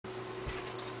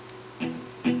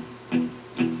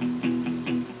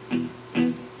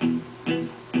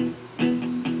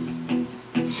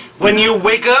When you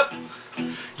wake up,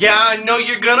 yeah, I know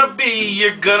you're gonna be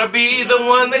the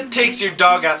one that takes your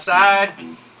dog outside.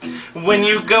 When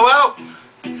you go out,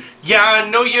 yeah, I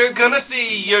know you're gonna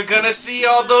see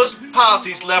all those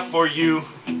policies left for you.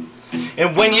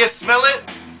 And when you smell it,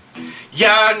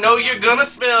 yeah, I know you're gonna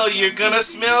smell,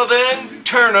 then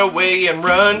turn away and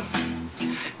run.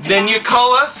 Then you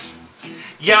call us,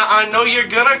 yeah, I know you're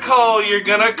gonna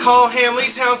call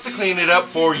Hamley's Hounds to clean it up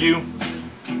for you.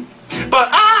 But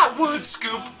I would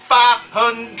scoop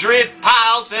 500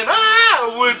 piles, and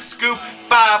I would scoop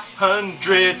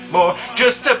 500 more,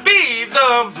 just to be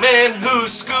the man who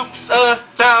scoops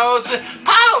 1,000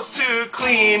 piles to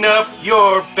clean up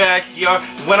your backyard.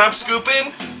 When I'm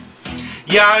scooping,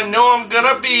 yeah, I know I'm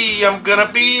gonna be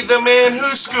the man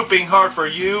who's scooping hard for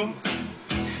you.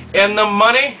 And the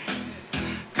money,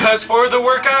 'cause for the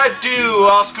work I do,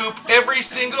 I'll scoop every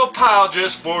single pile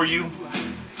just for you.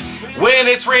 When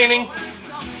it's raining,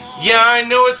 yeah, I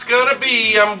know I'm gonna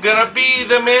be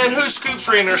the man who scoops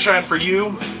rain or shine for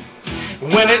you.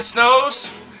 When it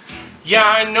snows, yeah,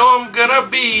 I know I'm gonna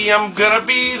be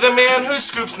the man who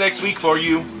scoops next week for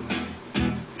you.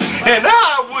 And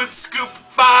I would scoop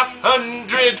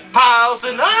 500 piles,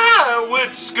 and I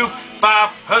would scoop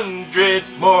 500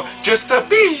 more, just to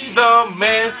be the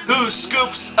man who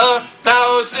scoops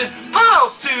 1,000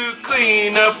 piles to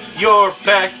clean up your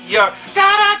backyard.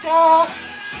 Da da da,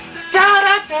 da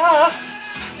da da,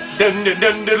 dun dun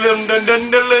dun dun dun dun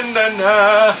dun dun dun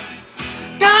da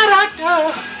da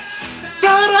da,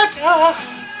 da da da,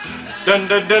 dun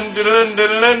dun dun dun dun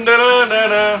dun dun dun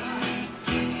dun.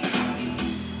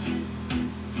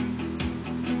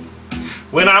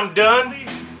 When I'm done,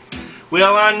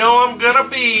 well, I know I'm gonna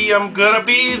be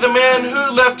the man who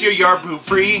left your yard poop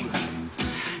free.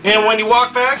 And when you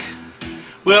walk back,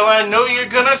 well, I know you're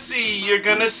gonna see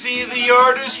the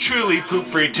yard is truly poop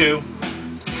free too.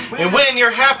 And when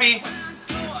you're happy,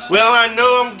 well, I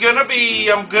know I'm gonna be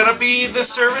the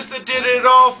service that did it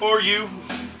all for you.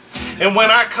 And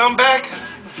when I come back,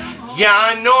 yeah,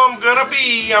 I know I'm gonna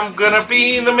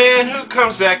be the man who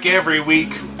comes back every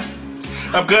week.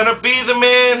 I'm gonna be the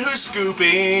man who's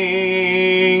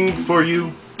scooping for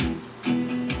you.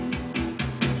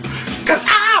 'Cause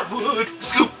I would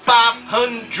scoop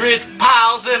 500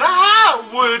 piles, and I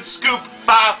would scoop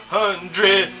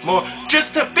 500 more,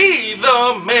 just to be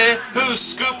the man who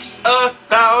scoops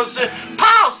 1,000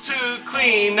 piles to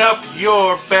clean up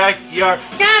your backyard.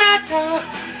 Da da da,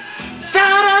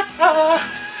 da da da,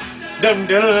 dum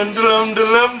dum dum dum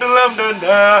dum dum dum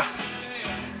da,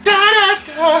 da da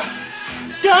da.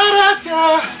 Da da da,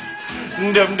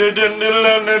 dum dum dum dum dum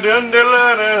dum da da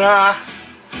da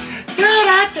da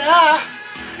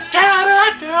da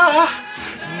da,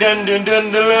 dum dum dum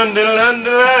dum dum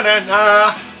da da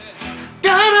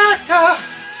da da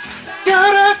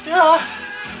da,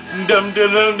 dum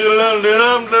dum dum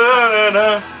dum dum da.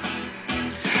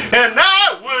 And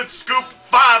I would scoop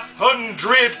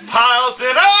 500 piles,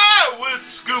 and I would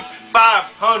scoop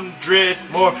 500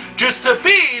 more, just to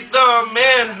be the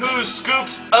man who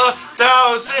scoops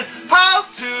 1,000 piles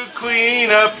to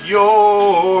clean up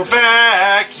your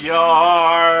backyard.